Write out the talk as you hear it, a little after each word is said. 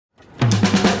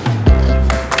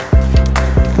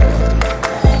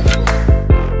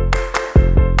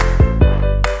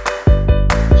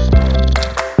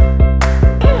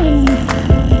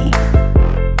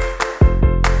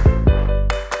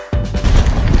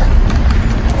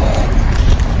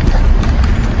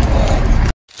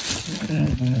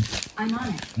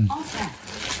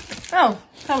Oh,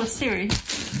 that was Siri.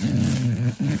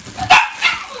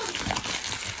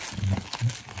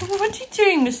 What are you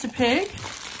doing, Mr. Pig?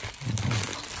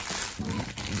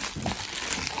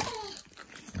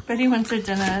 Birdie wants her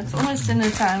dinner. It's almost dinner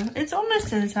time. It's almost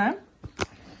dinner time.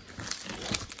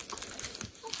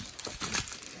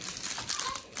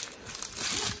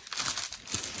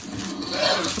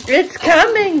 It's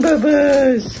coming,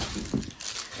 boo-boos.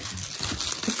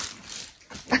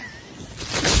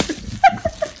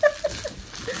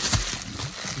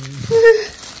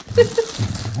 What's this?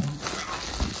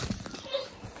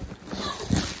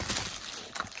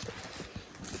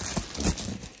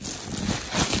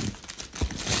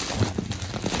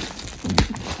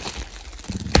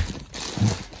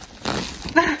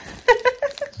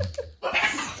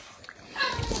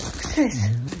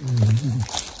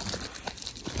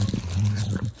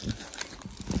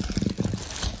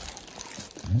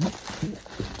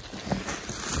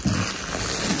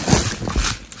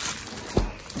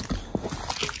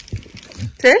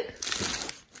 Sit.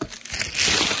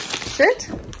 Sit.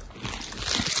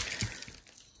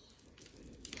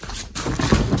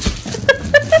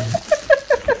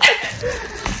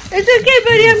 It's okay,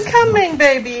 Birdie, I'm coming,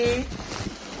 baby.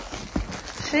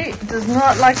 She does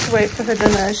not like to wait for her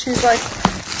dinner. She's like,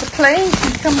 the plane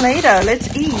can come later.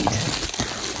 Let's eat.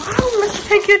 Wow, Mr.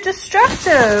 Pig, you're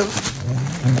destructive.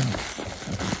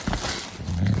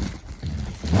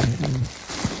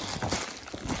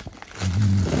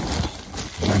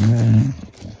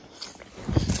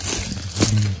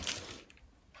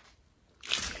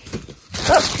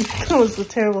 Oh, that was a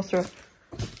terrible throw.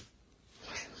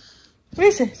 Where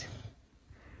is it?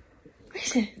 Where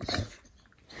is it?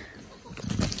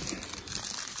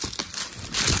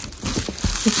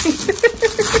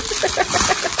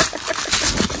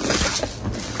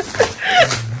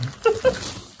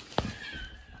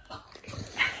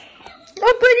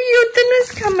 Oh, buddy, your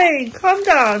dinner's coming. Calm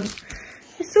down.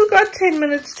 You still got 10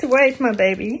 minutes to wait, my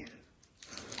baby.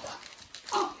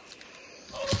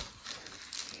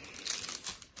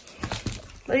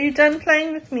 Are you done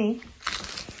playing with me?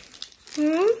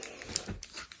 Hmm?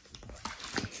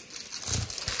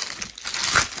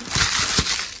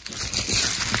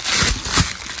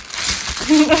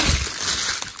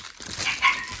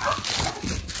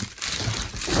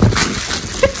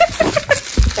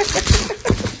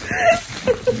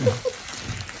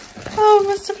 Oh,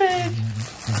 Mr. Pig.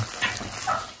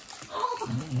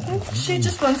 She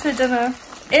just wants her dinner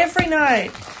every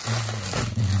night.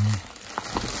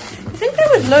 I think they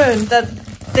would learn that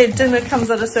their dinner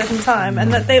comes at a certain time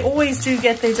and that they always do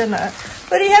get their dinner.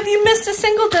 But have you missed a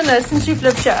single dinner since you've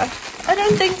lived here? I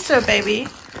don't think so, baby.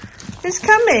 It's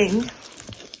coming.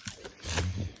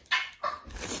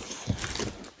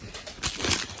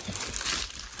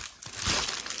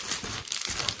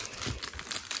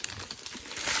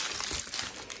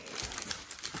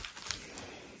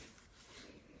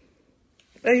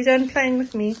 Are you done playing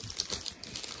with me?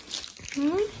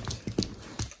 Hmm?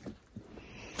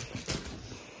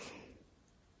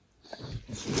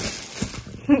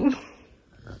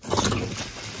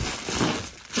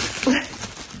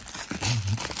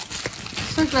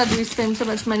 So glad we spend so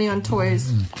much money on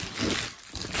toys.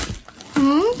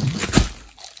 Hmm?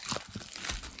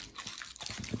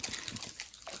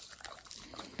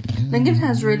 Lincoln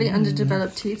has really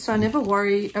underdeveloped teeth, so I never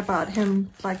worry about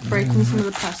him like breaking some of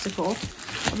the plastic off.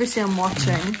 Obviously I'm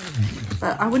watching,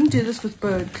 but I wouldn't do this with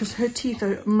Bird because her teeth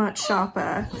are much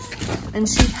sharper and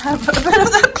she'd have a bit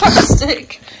of that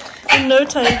plastic in no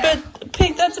time. But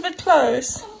Pig, that's a bit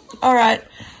close. Alright,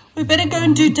 we better go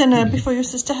and do dinner before your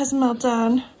sister has a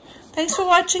meltdown. Thanks for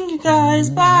watching, you guys.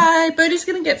 Bye. Birdie's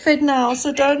gonna get fed now,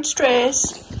 so don't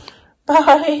stress.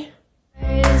 Bye.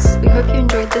 Guys, we hope you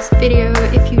enjoyed this video.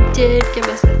 If you did, give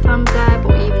us a thumbs up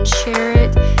or even share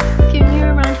it. If you're new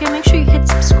around here, make sure you hit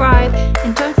subscribe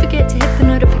and don't forget